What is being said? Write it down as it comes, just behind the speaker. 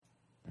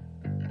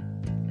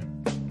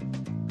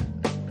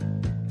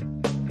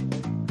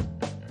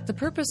The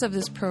purpose of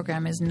this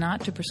program is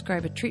not to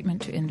prescribe a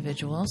treatment to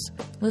individuals.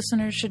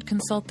 Listeners should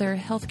consult their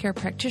healthcare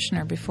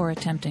practitioner before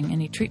attempting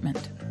any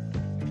treatment.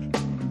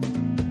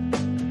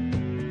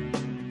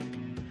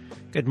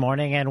 Good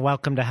morning and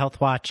welcome to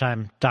Health Watch.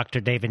 I'm Dr.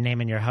 David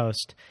Naiman, your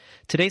host.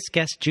 Today's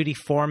guest, Judy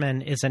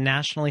Foreman, is a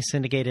nationally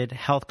syndicated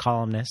health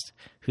columnist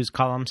whose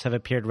columns have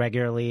appeared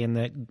regularly in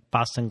the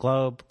Boston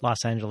Globe,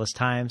 Los Angeles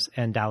Times,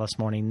 and Dallas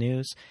Morning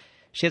News.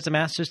 She has a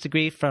master's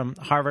degree from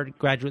Harvard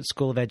Graduate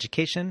School of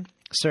Education,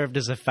 served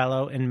as a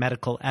fellow in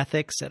medical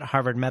ethics at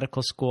Harvard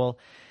Medical School,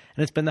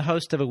 and has been the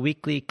host of a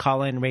weekly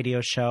call-in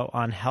radio show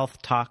on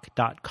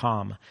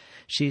healthtalk.com.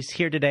 She's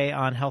here today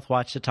on Health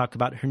Watch to talk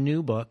about her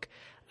new book,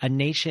 A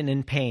Nation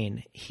in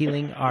Pain,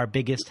 Healing Our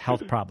Biggest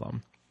Health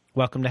Problem.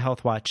 Welcome to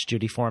Health Watch,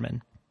 Judy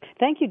Foreman.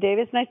 Thank you,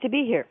 David. It's nice to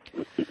be here.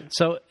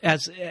 So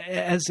as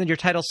your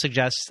title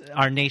suggests,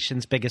 our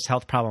nation's biggest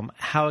health problem,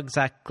 how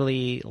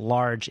exactly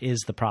large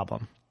is the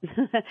problem?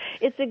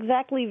 It's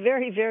exactly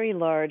very, very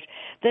large.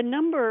 The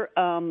number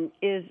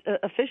is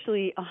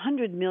officially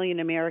 100 million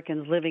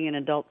Americans living in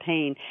adult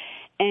pain.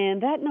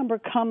 And that number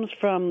comes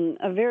from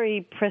a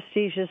very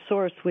prestigious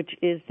source, which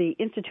is the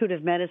Institute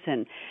of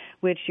Medicine,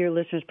 which your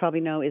listeners probably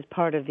know is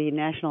part of the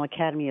National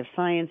Academy of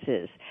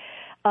Sciences.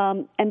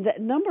 And the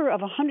number of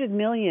 100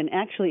 million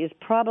actually is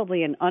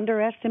probably an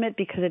underestimate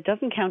because it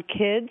doesn't count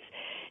kids,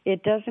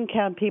 it doesn't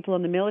count people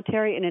in the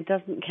military, and it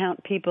doesn't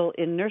count people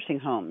in nursing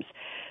homes.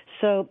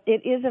 So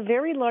it is a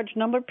very large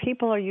number.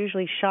 People are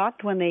usually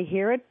shocked when they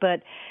hear it,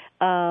 but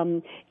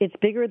it's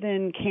bigger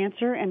than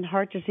cancer and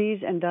heart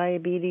disease and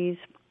diabetes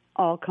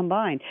all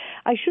combined.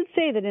 I should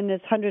say that in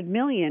this 100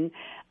 million,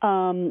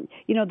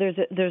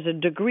 there's a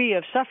degree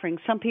of suffering.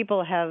 Some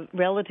people have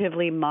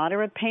relatively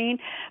moderate pain,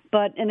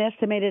 but an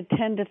estimated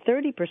 10 to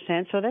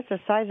 30%, so that's a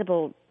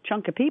sizable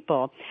chunk of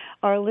people,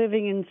 are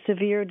living in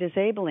severe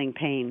disabling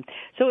pain.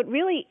 So it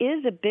really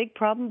is a big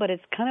problem, but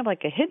it's kind of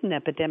like a hidden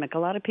epidemic. A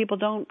lot of people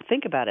don't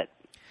think about it.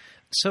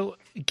 So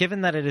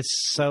given that it is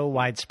so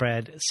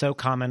widespread, so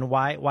common,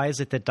 why is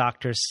it that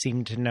doctors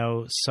seem to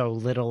know so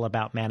little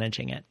about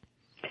managing it?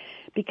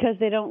 Because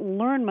they don't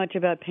learn much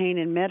about pain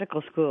in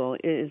medical school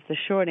is the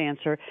short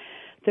answer.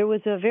 There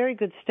was a very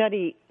good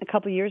study a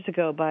couple years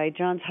ago by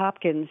Johns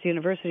Hopkins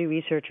University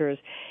researchers,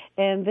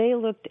 and they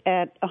looked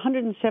at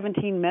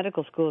 117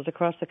 medical schools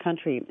across the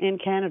country in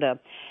Canada,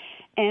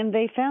 and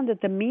they found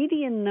that the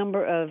median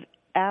number of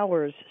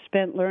hours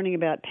spent learning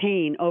about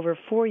pain over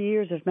 4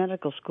 years of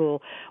medical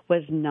school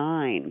was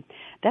 9.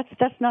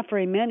 That's not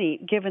very many,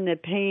 given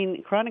that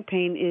chronic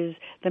pain is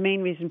the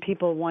main reason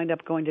people wind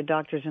up going to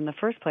doctors in the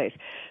first place.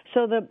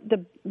 So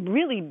the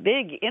really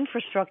big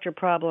infrastructure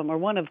problem, or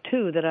one of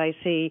two that I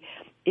see,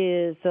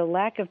 is the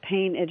lack of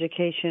pain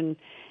education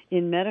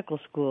in medical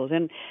schools.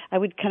 And I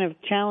would kind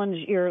of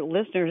challenge your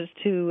listeners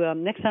to,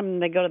 next time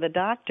they go to the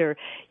doctor,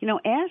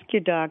 ask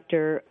your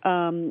doctor,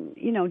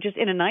 just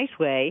in a nice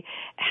way,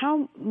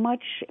 how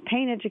much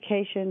pain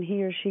education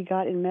he or she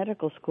got in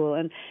medical school.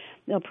 And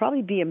they'll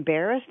probably be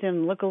embarrassed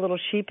and look a little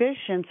sheepish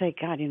and say,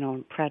 God,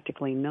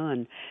 practically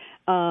none.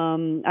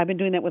 I've been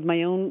doing that with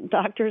my own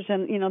doctors,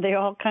 and, they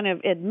all kind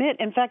of admit.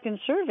 In fact, in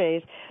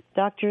surveys,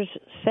 doctors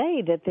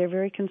say that they're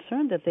very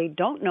concerned that they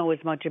don't know as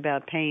much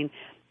about pain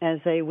as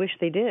they wish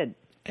they did.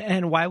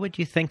 And why would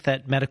you think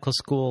that medical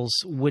schools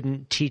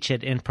wouldn't teach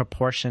it in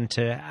proportion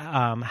to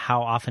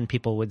how often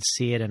people would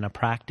see it in a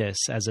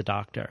practice as a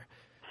doctor?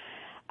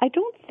 I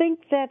don't think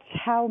that's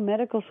how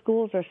medical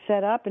schools are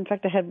set up. In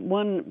fact, I had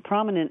one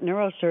prominent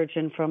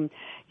neurosurgeon from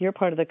your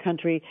part of the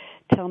country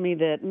tell me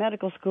that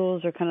medical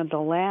schools are kind of the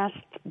last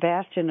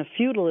bastion of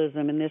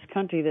feudalism in this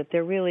country, that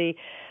they're really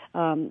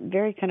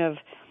very kind of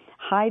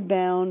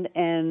hidebound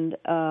and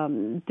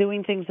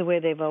doing things the way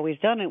they've always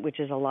done it, which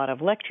is a lot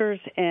of lectures,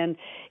 and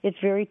it's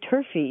very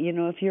turfy.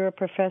 If you're a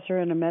professor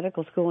in a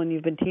medical school and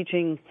you've been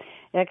teaching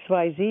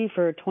XYZ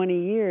for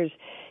 20 years,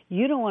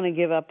 you don't want to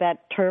give up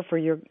that turf or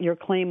your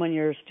claim on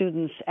your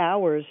students'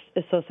 hours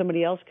so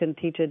somebody else can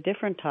teach a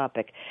different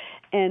topic.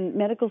 And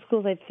medical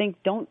schools, I think,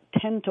 don't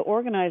tend to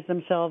organize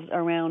themselves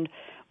around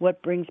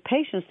what brings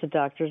patients to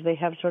doctors. They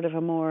have sort of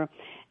a more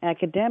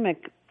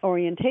academic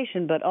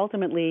orientation, but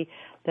ultimately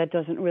that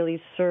doesn't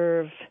really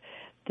serve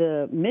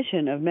the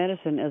mission of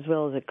medicine as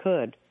well as it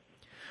could.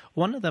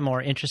 One of the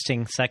more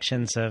interesting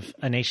sections of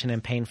A Nation in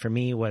Pain for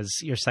me was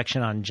your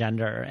section on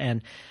gender.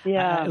 And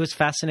it was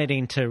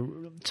fascinating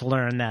to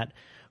learn that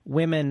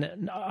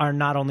women are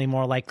not only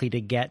more likely to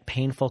get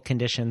painful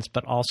conditions,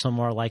 but also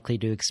more likely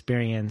to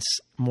experience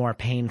more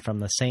pain from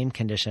the same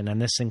condition.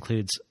 And this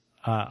includes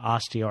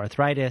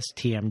osteoarthritis,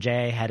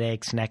 TMJ,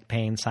 headaches, neck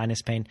pain,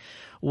 sinus pain.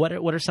 What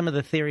are some of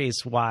the theories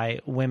why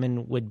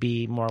women would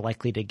be more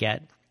likely to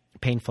get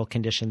painful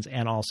conditions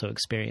and also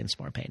experience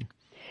more pain?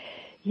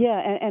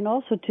 Yeah, and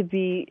also to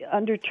be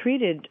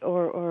undertreated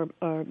or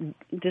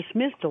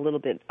dismissed a little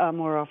bit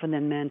more often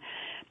than men.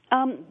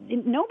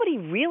 Nobody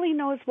really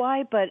knows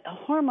why, but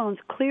hormones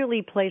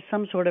clearly play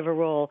some sort of a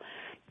role.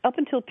 up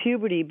until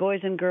puberty, boys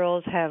and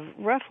girls have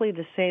roughly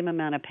the same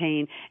amount of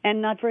pain,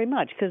 and not very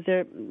much because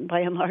by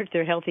and large,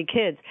 they're healthy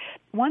kids.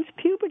 Once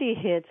puberty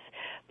hits,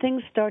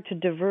 things start to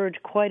diverge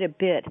quite a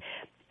bit.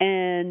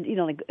 And,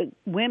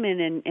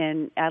 women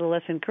and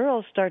adolescent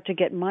girls start to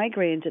get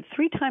migraines at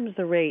 3 times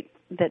the rate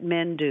that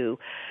men do.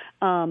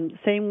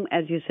 Same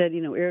as you said,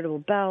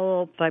 irritable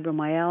bowel,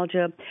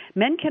 fibromyalgia.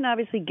 Men can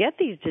obviously get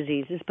these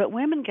diseases, but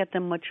women get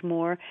them much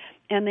more,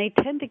 and they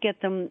tend to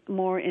get them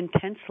more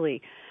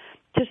intensely.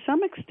 To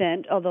some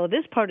extent, although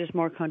this part is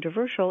more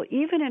controversial,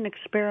 even in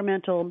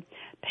experimental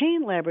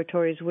pain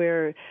laboratories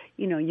where,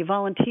 you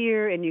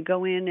volunteer and you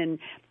go in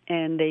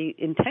and they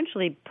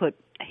intentionally put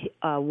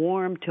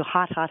warm to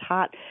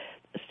hot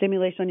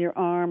stimulation on your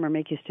arm, or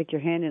make you stick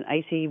your hand in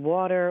icy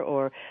water,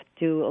 or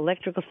do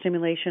electrical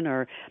stimulation,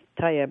 or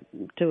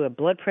do a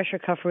blood pressure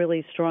cuff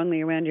really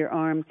strongly around your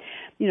arm,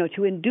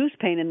 to induce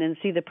pain and then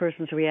see the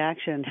person's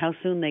reaction, how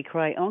soon they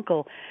cry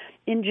uncle.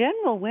 In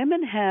general,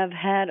 women have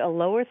had a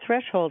lower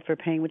threshold for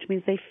pain, which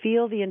means they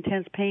feel the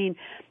intense pain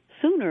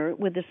sooner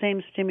with the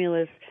same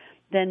stimulus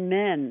than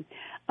men.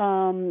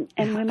 And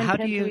women how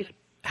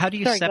do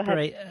you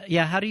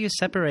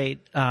separate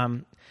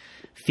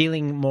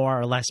feeling more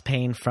or less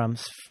pain from,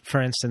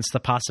 for instance, the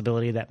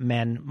possibility that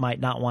men might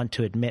not want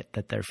to admit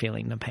that they're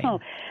feeling the pain? Oh,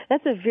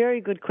 that's a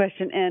very good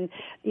question. And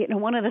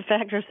one of the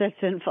factors that's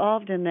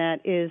involved in that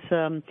is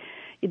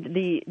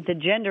the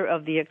gender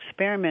of the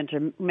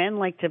experimenter. Men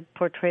like to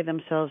portray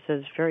themselves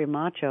as very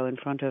macho in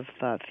front of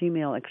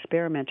female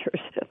experimenters.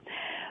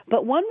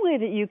 But one way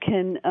that you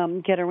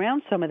can get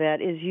around some of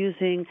that is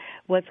using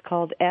what's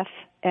called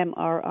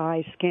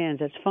fMRI scans.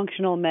 That's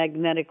functional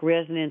magnetic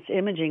resonance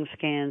imaging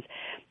scans.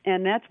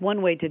 And that's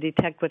one way to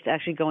detect what's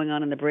actually going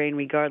on in the brain,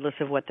 regardless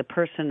of what the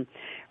person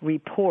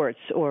reports,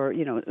 or,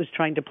 is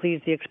trying to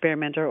please the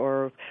experimenter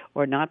or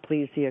not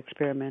please the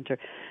experimenter.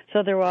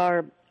 So there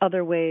are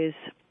other ways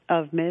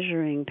of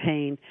measuring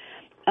pain.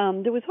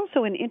 There was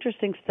also an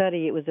interesting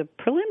study. It was a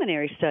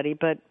preliminary study,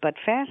 but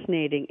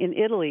fascinating, in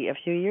Italy a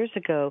few years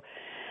ago,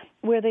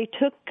 where they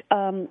took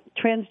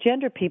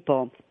transgender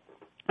people,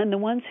 and the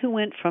ones who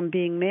went from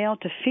being male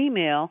to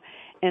female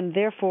and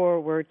therefore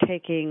were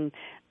taking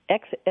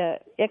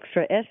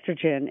extra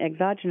estrogen,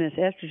 exogenous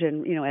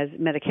estrogen, as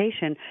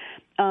medication,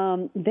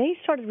 they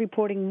started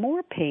reporting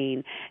more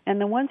pain.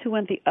 And the ones who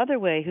went the other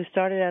way, who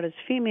started out as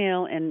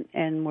female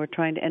and were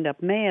trying to end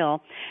up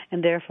male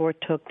and therefore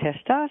took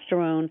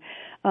testosterone,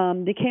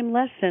 became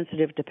less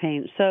sensitive to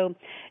pain. So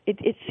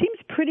it seems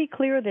pretty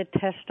clear that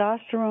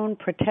testosterone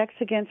protects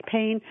against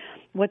pain.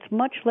 What's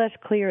much less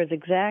clear is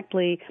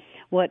exactly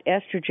what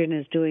estrogen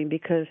is doing,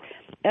 because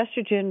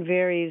estrogen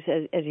varies,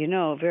 as you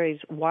know, varies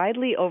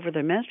widely over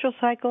the menstrual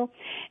cycle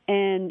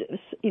and,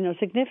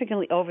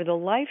 significantly over the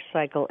life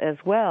cycle as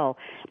well.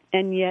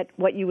 And yet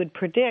what you would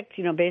predict,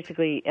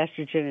 basically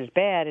estrogen is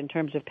bad in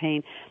terms of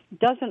pain,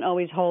 doesn't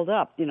always hold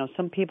up.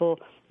 Some people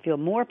feel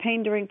more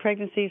pain during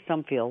pregnancy,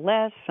 some feel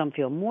less, some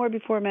feel more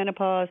after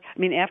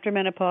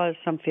menopause,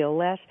 some feel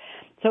less.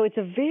 So it's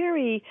a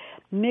very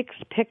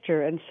mixed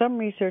picture, and some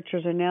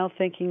researchers are now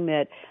thinking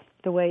that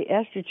the way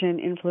estrogen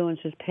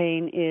influences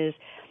pain is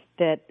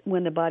that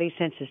when the body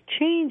senses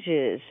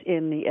changes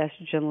in the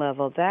estrogen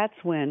level, that's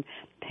when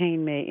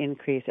pain may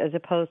increase, as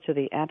opposed to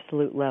the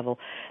absolute level.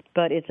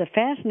 But it's a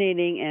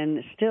fascinating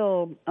and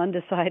still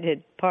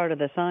undecided part of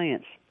the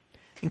science.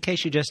 In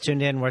case you just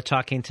tuned in, we're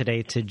talking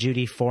today to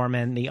Judy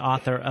Foreman, the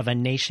author of A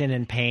Nation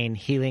in Pain,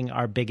 Healing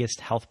Our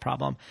Biggest Health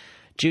Problem.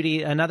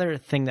 Judy, another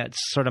thing that's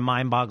sort of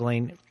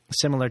mind-boggling,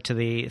 similar to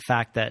the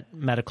fact that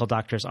medical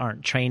doctors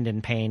aren't trained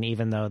in pain,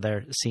 even though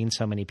they're seeing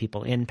so many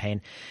people in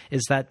pain,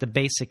 is that the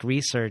basic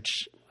research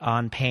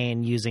on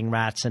pain using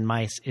rats and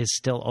mice is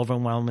still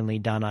overwhelmingly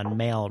done on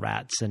male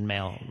rats and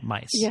male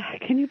mice. Yeah,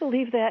 can you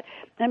believe that?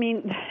 I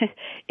mean,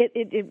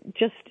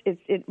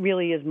 it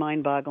really is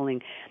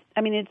mind-boggling. I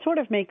mean, it sort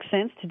of makes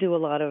sense to do a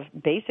lot of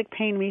basic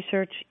pain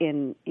research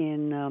in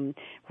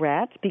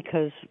rats,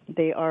 because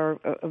they are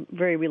a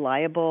very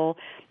reliable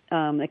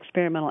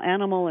experimental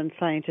animal, and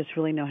scientists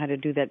really know how to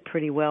do that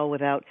pretty well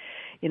without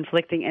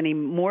inflicting any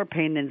more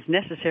pain than is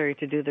necessary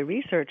to do the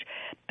research.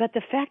 But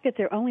the fact that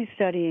they're only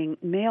studying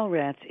male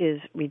rats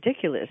is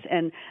ridiculous,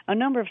 and a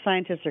number of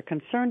scientists are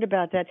concerned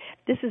about that.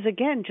 This is,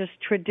 again, just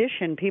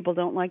tradition. People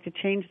don't like to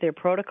change their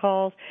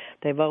protocols.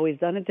 They've always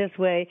done it this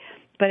way.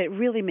 But it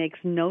really makes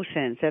no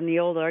sense. And the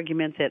old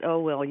argument that,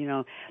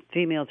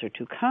 females are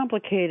too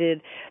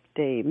complicated,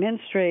 they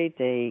menstruate,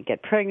 they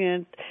get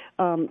pregnant,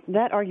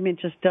 that argument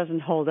just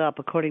doesn't hold up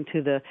according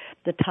to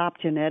the top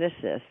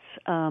geneticists.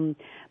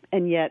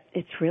 And yet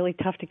it's really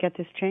tough to get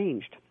this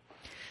changed.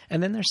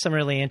 And then there's some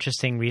really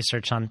interesting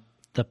research on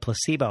the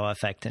placebo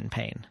effect in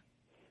pain.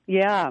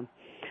 Yeah,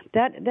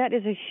 that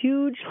is a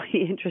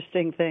hugely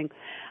interesting thing.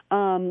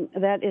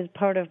 That is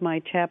part of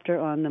my chapter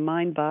on the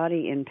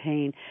mind-body in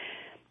pain.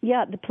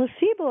 Yeah, the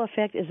placebo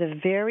effect is a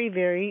very,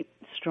 very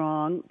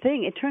strong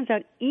thing. It turns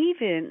out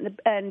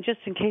and just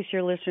in case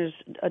your listeners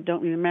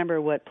don't remember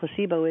what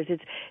placebo is,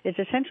 it's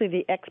essentially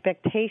the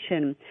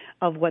expectation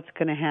of what's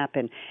going to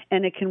happen.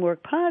 And it can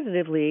work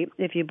positively.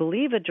 If you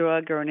believe a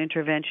drug or an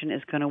intervention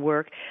is going to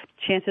work,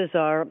 chances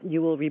are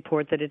you will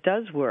report that it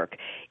does work,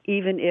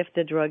 even if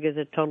the drug is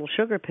a total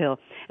sugar pill.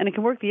 And it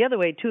can work the other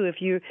way, too. If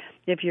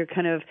you're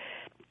kind of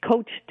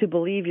coached to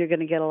believe you're going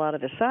to get a lot of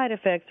the side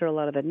effects or a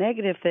lot of the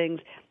negative things,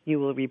 you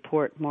will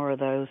report more of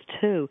those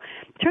too.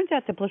 Turns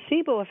out the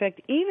placebo effect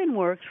even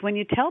works when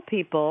you tell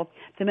people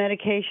the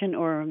medication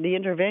or the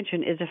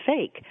intervention is a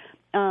fake,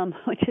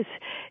 which is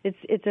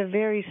it's a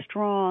very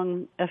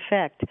strong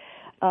effect,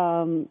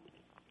 and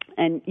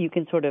you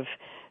can sort of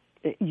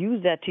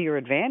use that to your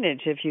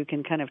advantage if you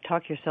can kind of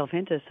talk yourself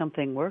into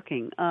something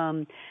working,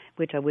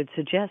 which I would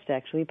suggest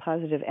actually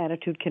positive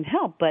attitude can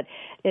help, but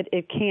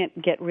it can't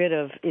get rid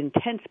of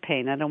intense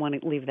pain. I don't want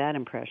to leave that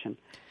impression.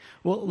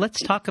 Well, let's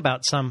talk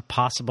about some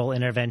possible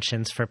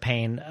interventions for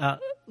pain.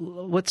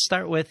 Let's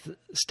start with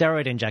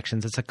steroid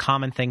injections. It's a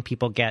common thing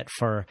people get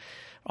for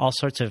all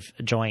sorts of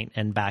joint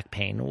and back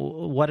pain.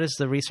 What does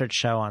the research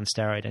show on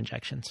steroid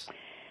injections?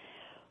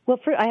 Well,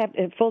 I have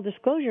full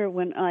disclosure.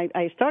 When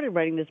I started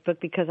writing this book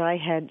because I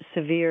had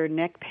severe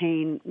neck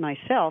pain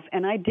myself,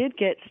 and I did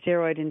get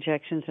steroid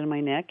injections in my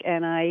neck,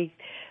 and I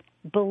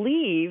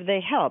believe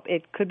they help.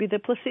 It could be the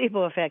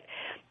placebo effect.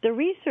 The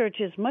research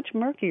is much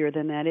murkier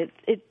than that.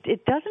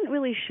 It doesn't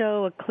really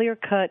show a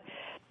clear-cut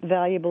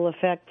valuable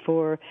effect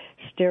for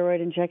steroid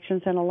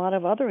injections and a lot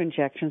of other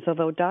injections,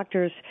 although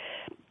doctors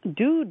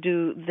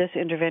do this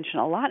intervention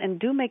a lot and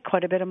do make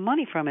quite a bit of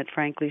money from it,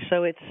 frankly.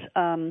 So it's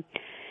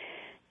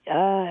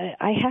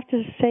I have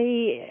to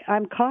say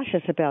I'm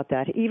cautious about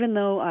that, even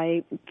though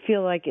I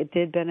feel like it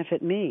did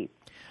benefit me.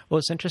 Well,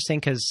 it's interesting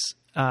because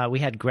we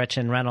had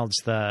Gretchen Reynolds,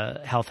 the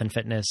health and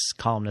fitness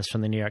columnist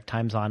from the New York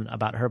Times, on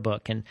about her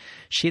book, and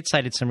she had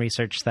cited some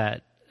research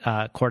that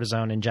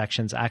cortisone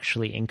injections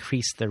actually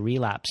increase the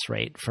relapse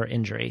rate for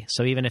injury.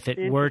 So even if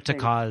it were to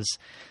cause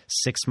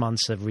 6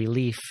 months of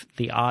relief,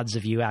 the odds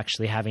of you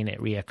actually having it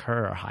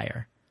reoccur are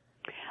higher.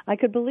 I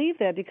could believe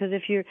that because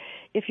if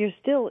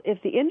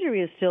the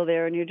injury is still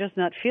there and you're just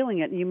not feeling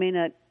it, you may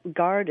not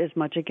guard as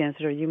much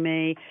against it, or you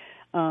may,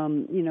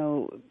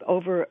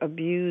 over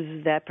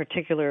abuse that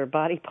particular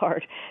body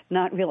part,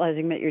 not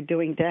realizing that you're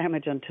doing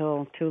damage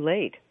until too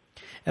late.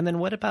 And then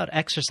what about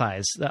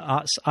exercise?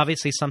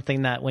 Obviously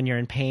something that when you're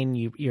in pain,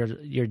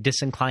 you're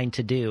disinclined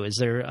to do. Is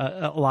there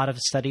a lot of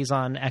studies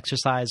on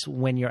exercise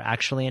when you're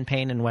actually in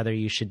pain and whether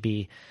you should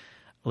be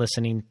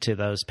listening to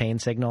those pain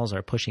signals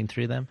or pushing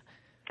through them?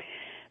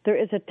 There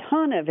is a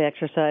ton of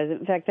exercise.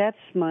 In fact, that's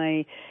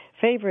my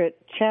favorite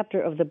chapter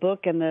of the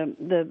book and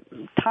the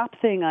top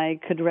thing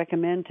I could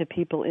recommend to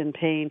people in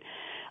pain.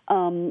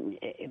 I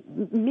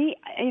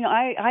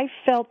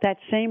felt that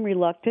same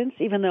reluctance,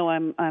 even though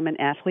I'm an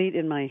athlete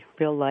in my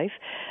real life.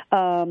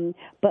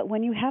 But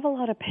when you have a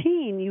lot of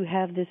pain, you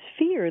have this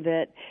fear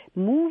that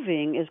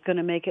moving is going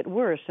to make it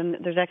worse. And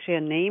there's actually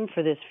a name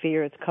for this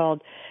fear. It's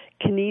called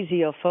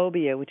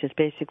kinesiophobia, which is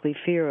basically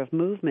fear of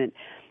movement.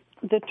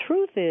 The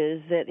truth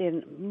is that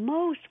in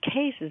most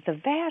cases, the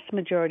vast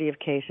majority of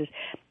cases,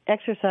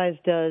 exercise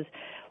does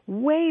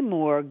way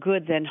more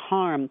good than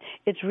harm.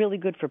 It's really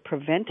good for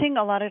preventing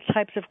a lot of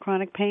types of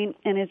chronic pain,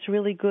 and it's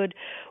really good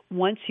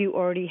once you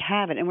already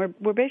have it. And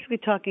we're basically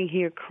talking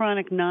here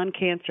chronic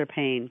non-cancer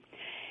pain.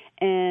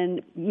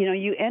 And,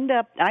 you end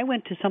up, I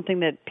went to something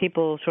that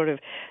people sort of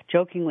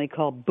jokingly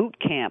call boot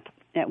camp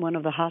at one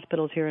of the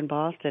hospitals here in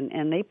Boston,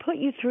 and they put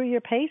you through your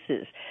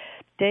paces.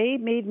 They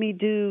made me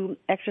do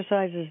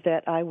exercises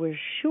that I was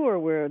sure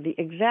were the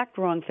exact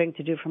wrong thing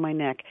to do for my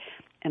neck,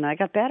 and I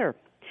got better.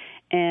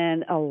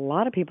 And a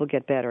lot of people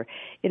get better.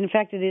 In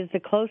fact, it is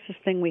the closest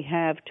thing we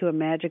have to a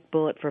magic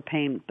bullet for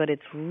pain, but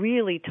it's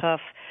really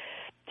tough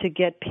to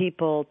get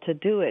people to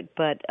do it.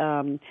 But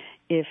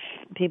if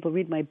people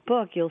read my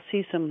book, you'll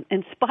see some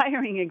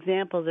inspiring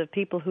examples of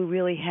people who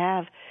really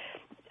have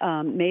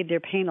made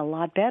their pain a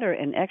lot better,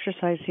 and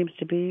exercise seems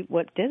to be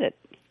what did it.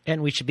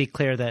 And we should be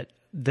clear that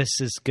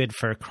this is good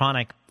for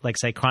chronic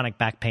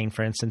back pain,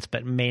 for instance,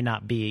 but may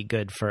not be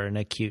good for an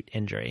acute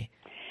injury.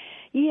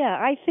 Yeah,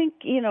 I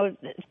think,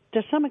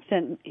 to some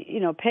extent,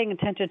 paying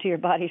attention to your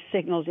body's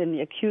signals in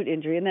the acute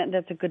injury, and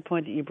that's a good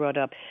point that you brought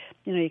up.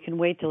 You can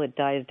wait till it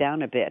dies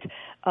down a bit.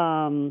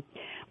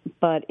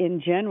 But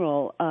in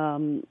general,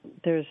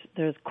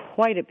 there's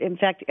quite a, in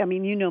fact,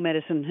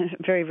 medicine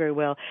very, very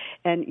well.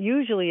 And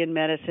usually in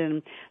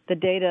medicine, the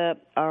data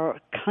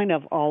are kind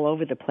of all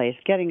over the place.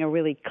 Getting a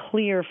really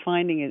clear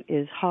finding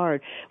is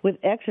hard. With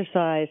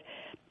exercise,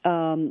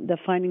 the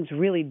findings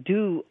really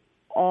do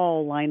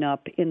all line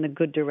up in the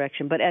good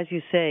direction. But as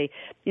you say,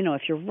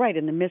 if you're right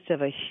in the midst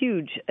of a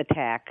huge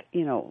attack,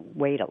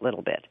 wait a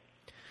little bit.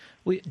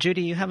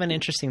 Judy, you have an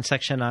interesting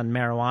section on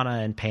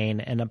marijuana and pain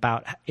and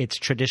about its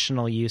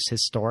traditional use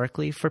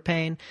historically for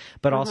pain,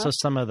 but also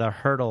some of the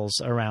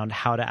hurdles around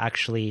how to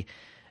actually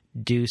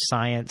do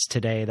science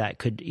today that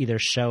could either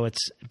show its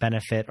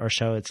benefit or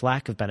show its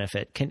lack of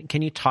benefit.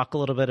 Can you talk a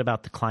little bit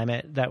about the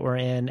climate that we're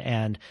in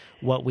and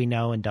what we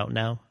know and don't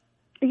know?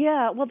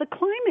 Yeah, well, the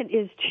climate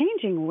is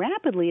changing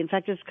rapidly. In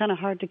fact, it's kind of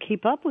hard to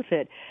keep up with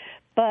it.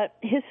 But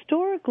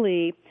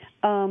historically,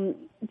 the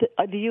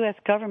U.S.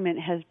 government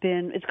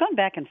it's gone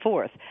back and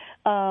forth,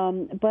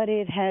 but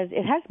it has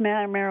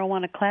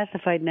marijuana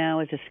classified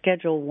now as a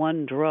Schedule I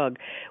drug,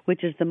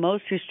 which is the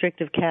most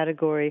restrictive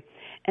category,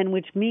 and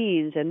which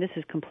means, and this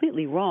is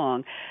completely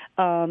wrong,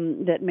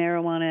 that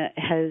marijuana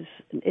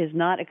is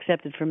not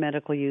accepted for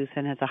medical use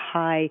and has a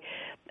high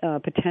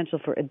potential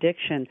for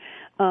addiction.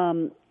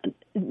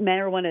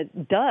 Marijuana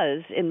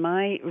does, in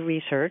my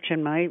research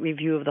and my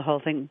review of the whole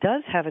thing,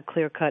 does have a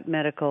clear-cut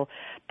medical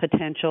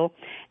potential,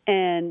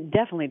 and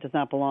definitely does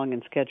not belong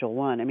in Schedule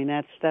I. I mean,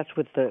 that's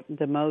with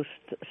the most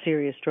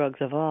serious drugs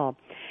of all.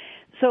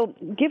 So,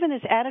 given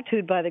this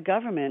attitude by the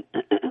government,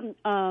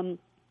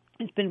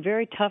 it's been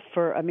very tough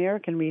for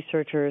American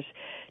researchers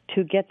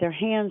to get their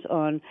hands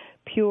on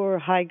pure,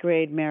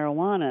 high-grade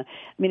marijuana.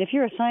 I mean, if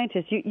you're a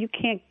scientist, you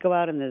can't go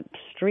out in the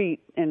street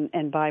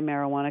and buy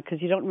marijuana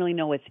because you don't really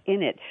know what's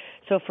in it.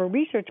 So for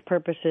research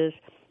purposes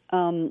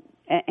and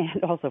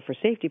also for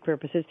safety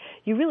purposes,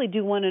 you really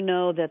do want to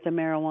know that the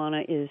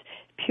marijuana is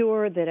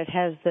pure, that it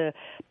has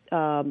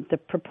the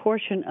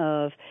proportion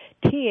of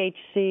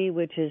THC,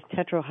 which is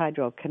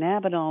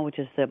tetrahydrocannabinol, which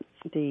is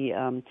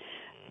the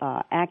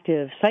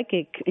active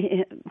psychic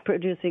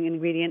producing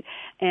ingredient,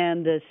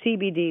 and the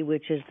CBD,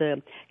 which is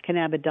the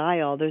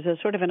cannabidiol. There's a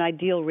sort of an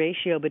ideal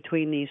ratio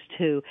between these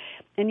two,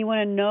 and you want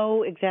to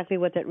know exactly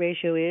what that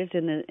ratio is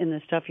in the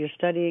stuff you're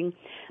studying,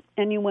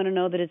 and you want to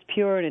know that it's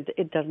pure and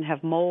it doesn't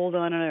have mold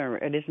on it or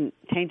it isn't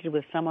tainted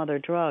with some other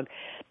drug.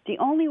 The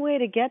only way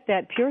to get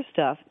that pure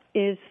stuff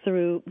is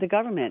through the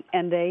government,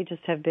 and they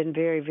just have been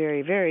very,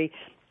 very, very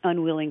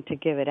unwilling to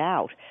give it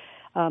out.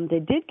 They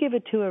did give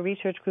it to a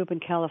research group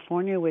in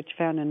California, which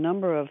found a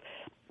number of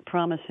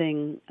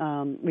promising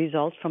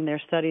results from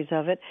their studies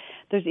of it.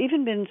 There's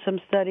even been some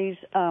studies,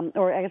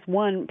 or I guess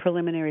one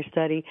preliminary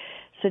study,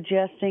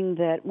 suggesting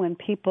that when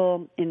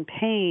people in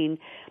pain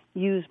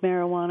use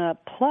marijuana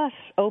plus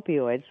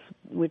opioids,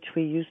 which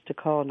we used to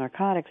call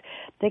narcotics,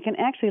 they can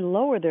actually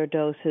lower their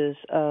doses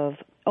of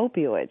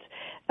opioids.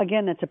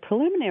 Again, that's a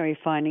preliminary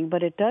finding,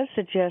 but it does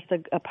suggest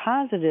a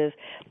positive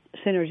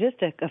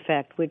synergistic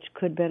effect which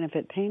could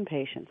benefit pain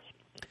patients.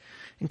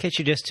 In case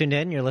you just tuned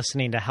in, you're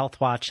listening to Health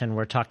Watch, and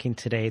we're talking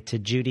today to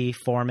Judy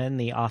Foreman,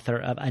 the author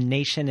of A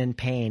Nation in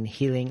Pain,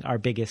 Healing Our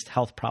Biggest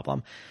Health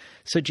Problem.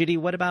 So, Judy,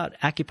 what about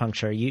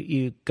acupuncture?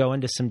 You go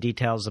into some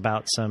details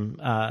about some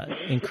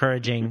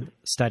encouraging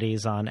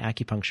studies on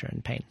acupuncture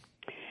and pain.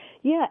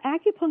 Yeah,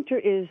 acupuncture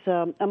is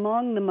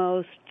among the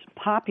most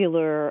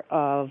popular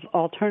of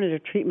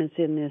alternative treatments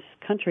in this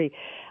country.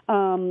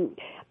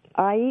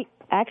 I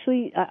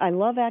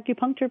love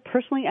acupuncture.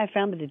 Personally, I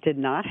found that it did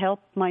not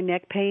help my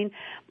neck pain,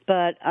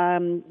 but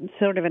I'm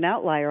sort of an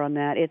outlier on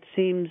that. It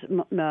seems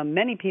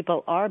many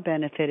people are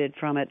benefited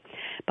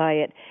by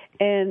it.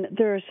 And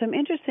there are some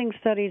interesting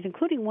studies,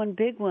 including one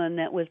big one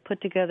that was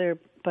put together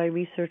by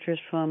researchers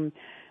from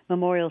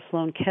Memorial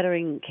Sloan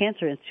Kettering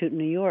Cancer Institute in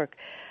New York.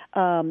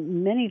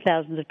 Many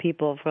thousands of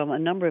people from a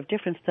number of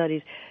different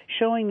studies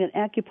showing that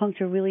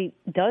acupuncture really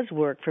does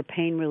work for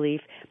pain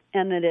relief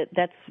and that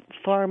that's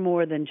far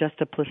more than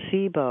just a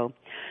placebo.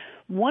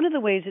 One of the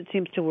ways it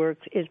seems to work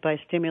is by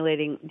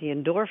stimulating the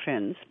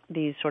endorphins,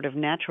 these sort of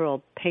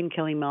natural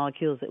pain-killing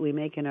molecules that we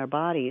make in our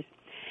bodies.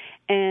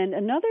 And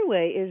another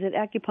way is that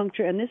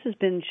acupuncture, and this has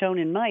been shown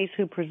in mice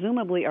who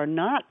presumably are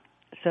not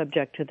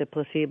subject to the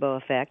placebo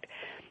effect,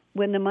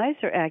 when the mice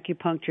are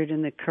acupunctured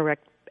in the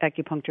correct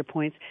acupuncture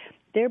points,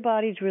 their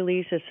bodies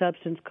release a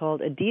substance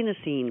called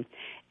adenosine,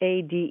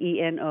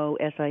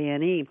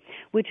 ADENOSINE,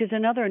 which is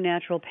another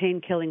natural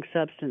pain-killing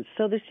substance.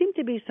 So there seem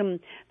to be some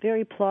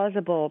very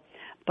plausible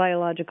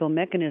biological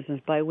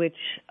mechanisms by which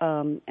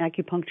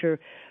acupuncture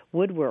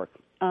would work.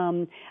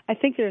 I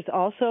think there's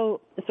also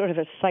sort of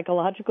a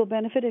psychological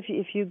benefit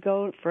if you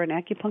go for an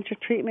acupuncture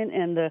treatment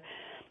and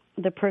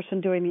the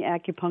person doing the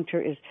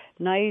acupuncture is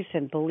nice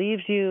and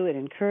believes you and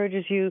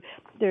encourages you.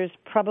 There's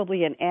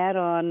probably an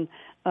add-on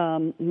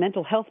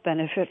mental health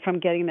benefit from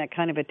getting that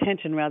kind of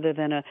attention rather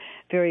than a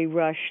very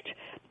rushed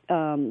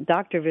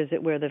doctor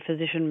visit where the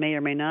physician may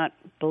or may not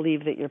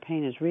believe that your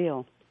pain is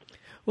real.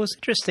 Well, it's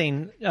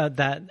interesting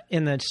that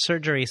in the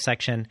surgery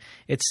section,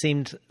 it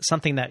seemed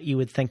something that you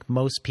would think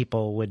most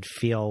people would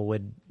feel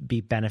would be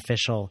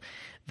beneficial.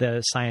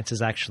 The science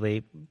is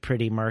actually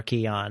pretty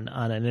murky on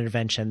an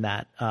intervention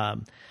that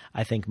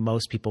I think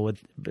most people would,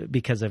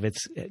 because of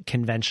its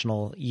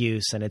conventional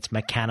use and its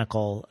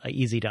mechanical,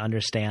 easy to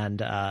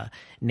understand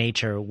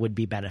nature, would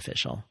be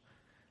beneficial.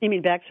 You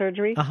mean back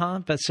surgery?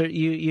 But so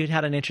you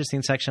had an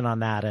interesting section on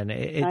that, and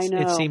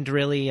it seemed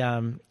really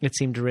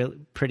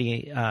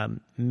pretty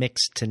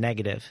mixed to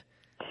negative.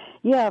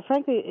 Yeah,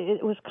 frankly,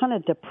 it was kind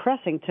of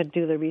depressing to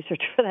do the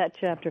research for that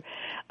chapter.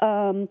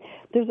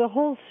 There's a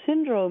whole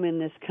syndrome in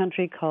this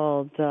country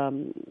called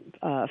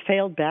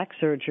failed back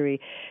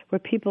surgery, where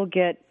people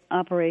get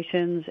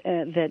operations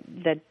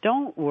that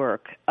don't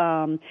work.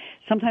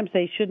 Sometimes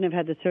they shouldn't have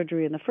had the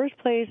surgery in the first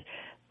place.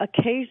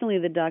 Occasionally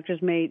the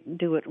doctors may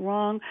do it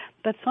wrong,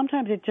 but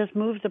sometimes it just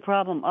moves the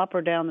problem up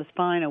or down the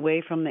spine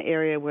away from the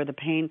area where the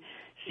pain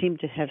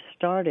seemed to have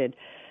started.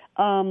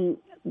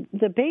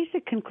 The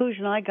basic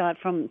conclusion I got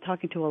from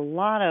talking to a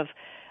lot of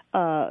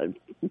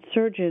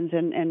surgeons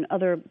and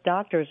other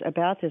doctors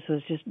about this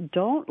was just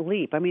don't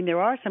leap. I mean,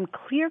 there are some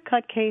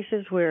clear-cut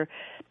cases where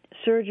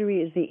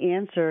surgery is the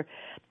answer,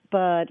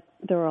 but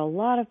there are a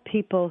lot of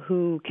people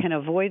who can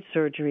avoid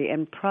surgery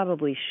and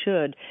probably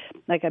should.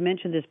 Like I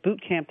mentioned, this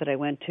boot camp that I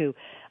went to,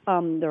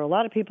 there are a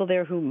lot of people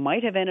there who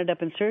might have ended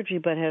up in surgery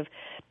but have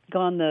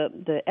gone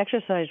the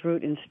exercise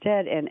route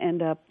instead and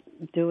end up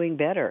doing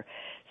better.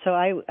 So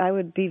I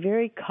would be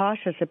very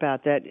cautious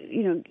about that,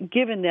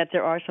 given that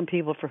there are some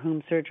people for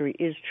whom surgery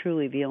is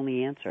truly the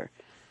only answer.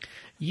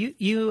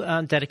 You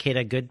dedicate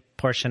a good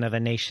portion of A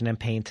Nation in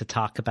Pain to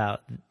talk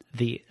about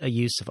the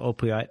use of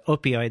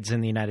opioids in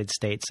the United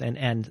States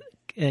and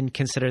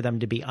consider them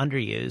to be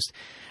underused,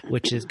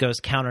 which goes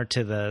counter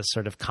to the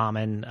sort of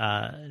common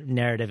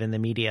narrative in the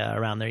media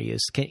around their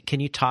use.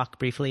 Can you talk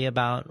briefly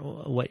about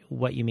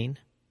what you mean?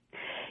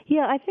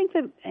 Yeah, I think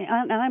that,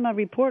 and I'm a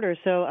reporter,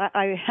 so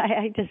I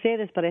hate to say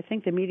this, but I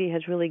think the media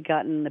has really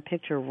gotten the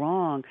picture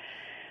wrong.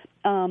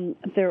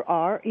 There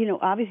are,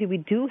 obviously we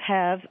do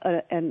have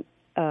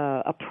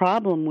a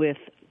problem with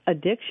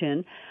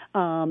addiction.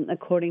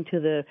 According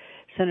to the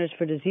Centers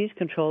for Disease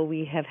Control,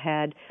 we have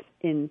had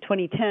in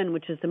 2010,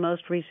 which is the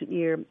most recent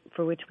year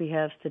for which we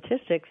have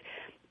statistics,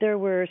 there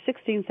were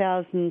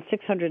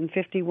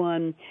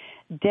 16,651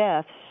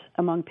 deaths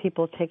among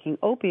people taking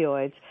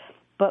opioids.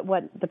 But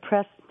what the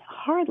press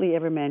hardly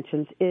ever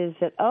mentions is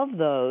that of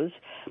those,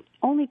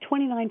 only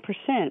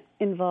 29%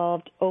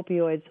 involved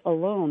opioids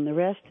alone. The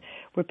rest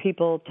were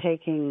people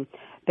taking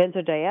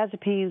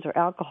benzodiazepines or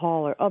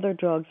alcohol or other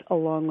drugs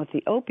along with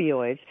the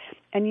opioids.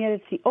 And yet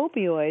it's the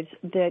opioids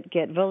that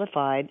get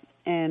vilified,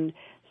 and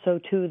so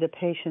too the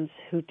patients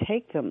who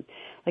take them.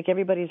 Like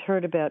everybody's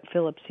heard about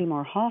Philip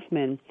Seymour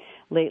Hoffman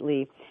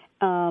lately.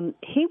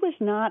 He was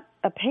not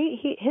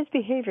his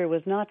behavior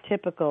was not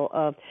typical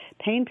of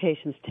pain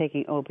patients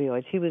taking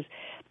opioids. He was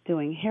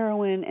doing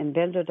heroin and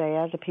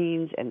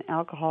benzodiazepines and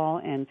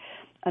alcohol and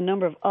a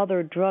number of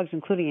other drugs,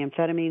 including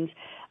amphetamines.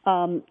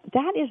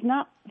 That is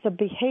not the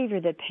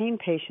behavior that pain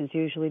patients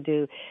usually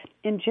do.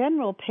 In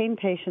general, pain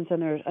patients,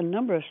 and there's a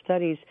number of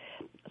studies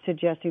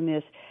suggesting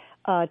this,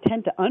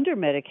 tend to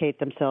under-medicate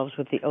themselves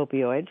with the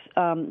opioids,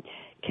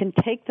 can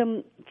take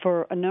them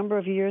for a number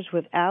of years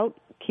without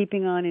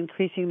keeping on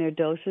increasing their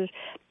doses,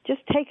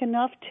 just take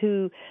enough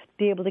to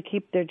be able to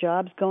keep their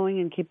jobs going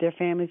and keep their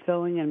families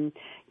going and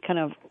kind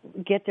of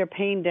get their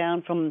pain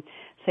down from,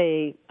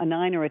 say, a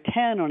 9 or a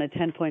 10 on a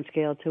 10-point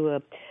scale to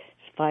a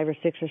 5 or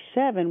 6 or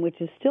 7,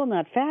 which is still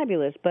not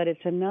fabulous, but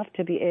it's enough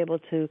to be able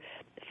to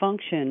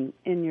function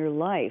in your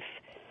life.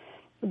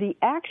 The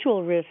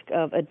actual risk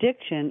of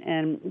addiction,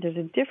 and there's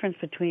a difference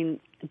between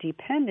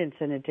dependence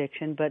and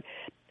addiction, but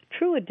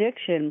true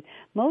addiction,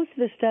 most of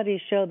the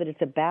studies show that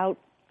it's about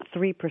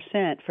 3%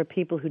 for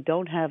people who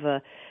don't have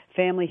a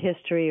family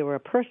history or a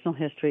personal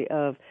history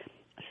of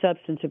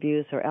substance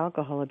abuse or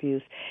alcohol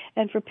abuse.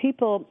 And for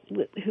people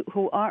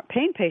who are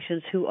pain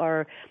patients who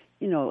are,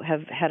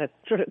 have had a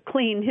sort of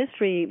clean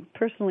history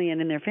personally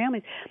and in their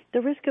families,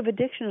 the risk of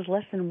addiction is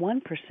less than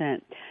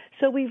 1%.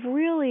 So we've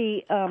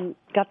really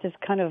got this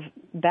kind of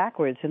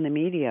backwards in the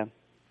media.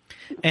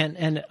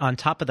 And on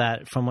top of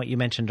that, from what you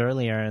mentioned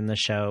earlier in the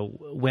show,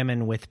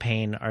 women with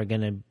pain are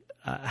going to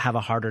have a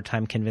harder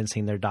time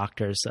convincing their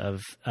doctors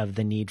of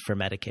the need for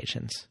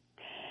medications.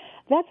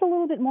 That's a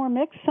little bit more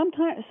mixed.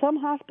 Sometimes some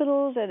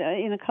hospitals and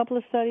in a couple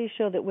of studies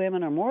show that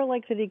women are more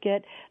likely to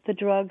get the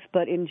drugs,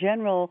 but in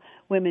general,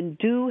 women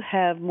do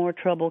have more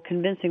trouble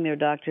convincing their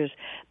doctors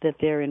that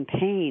they're in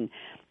pain.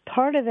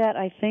 Part of that,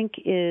 I think,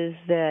 is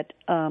that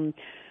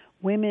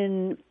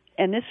women,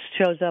 and this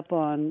shows up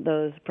on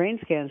those brain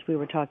scans we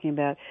were talking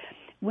about,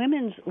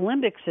 women's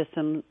limbic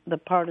system, the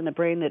part in the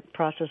brain that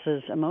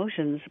processes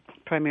emotions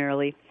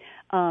primarily,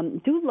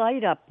 do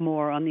light up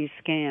more on these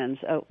scans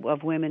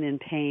of women in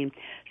pain.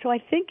 So I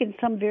think in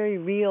some very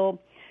real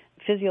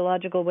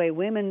physiological way,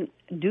 women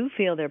do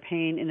feel their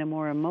pain in a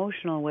more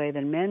emotional way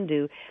than men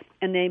do,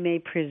 and they may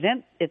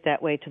present it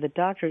that way to the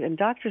doctors. And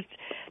doctors,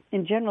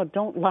 in general,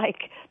 don't like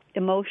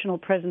emotional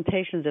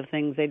presentations of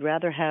things. They'd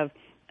rather have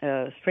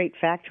a straight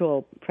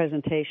factual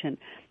presentation.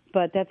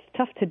 But that's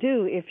tough to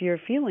do if you're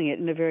feeling it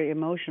in a very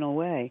emotional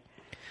way.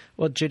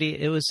 Well, Judy,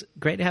 it was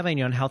great having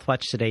you on Health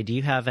Watch today. Do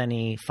you have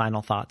any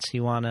final thoughts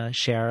you want to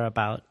share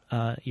about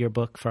your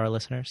book for our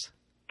listeners?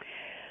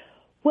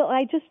 Well,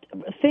 I just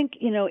think,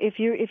 if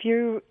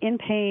you're in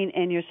pain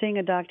and you're seeing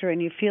a doctor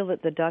and you feel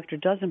that the doctor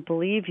doesn't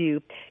believe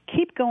you,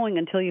 keep going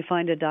until you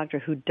find a doctor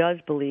who does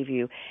believe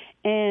you.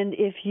 And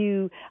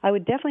I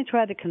would definitely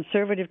try the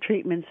conservative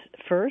treatments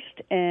first.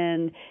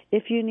 And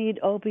if you need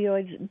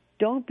opioids,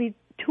 don't be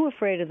too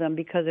afraid of them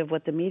because of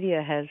what the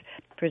media has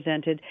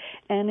presented.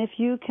 And if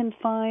you can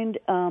find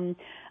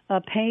a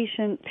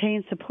patient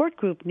pain support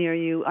group near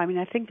you, I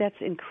think that's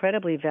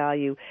incredibly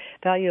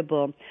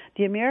valuable.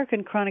 The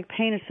American Chronic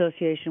Pain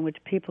Association, which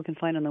people can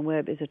find on the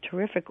web, is a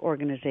terrific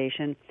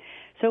organization.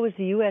 So is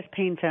the U.S.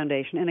 Pain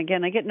Foundation. And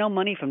again, I get no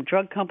money from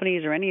drug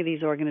companies or any of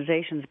these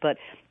organizations, but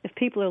if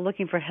people are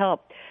looking for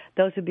help,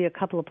 those would be a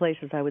couple of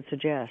places I would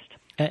suggest.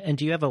 And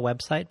do you have a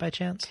website by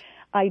chance?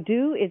 I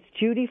do. It's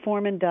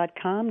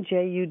judyforeman.com,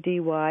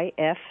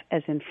 Judyf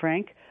as in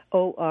Frank,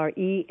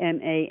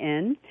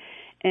 Oreman.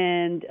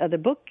 And the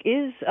book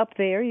is up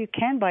there. You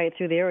can buy it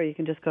through there, or you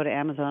can just go to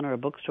Amazon or a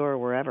bookstore or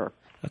wherever.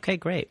 Okay,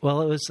 great.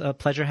 Well, it was a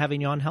pleasure having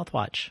you on Health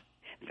Watch.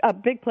 A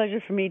big pleasure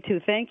for me, too.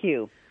 Thank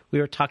you. We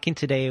were talking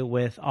today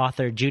with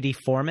author Judy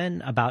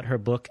Foreman about her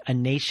book, A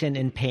Nation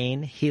in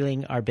Pain,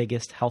 Healing Our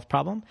Biggest Health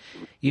Problem.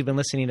 You've been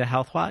listening to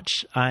Health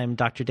Watch. I'm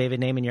Dr.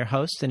 David Naiman, your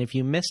host. And if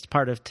you missed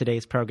part of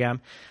today's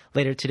program,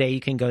 later today you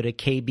can go to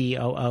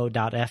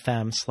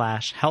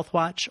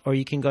kboo.fm/healthwatch, or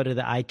you can go to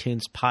the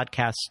iTunes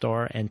podcast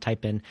store and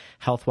type in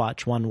Health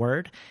Watch, one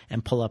word,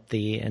 and pull up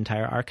the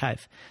entire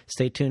archive.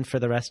 Stay tuned for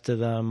the rest of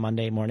the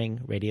Monday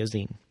morning radio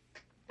zine.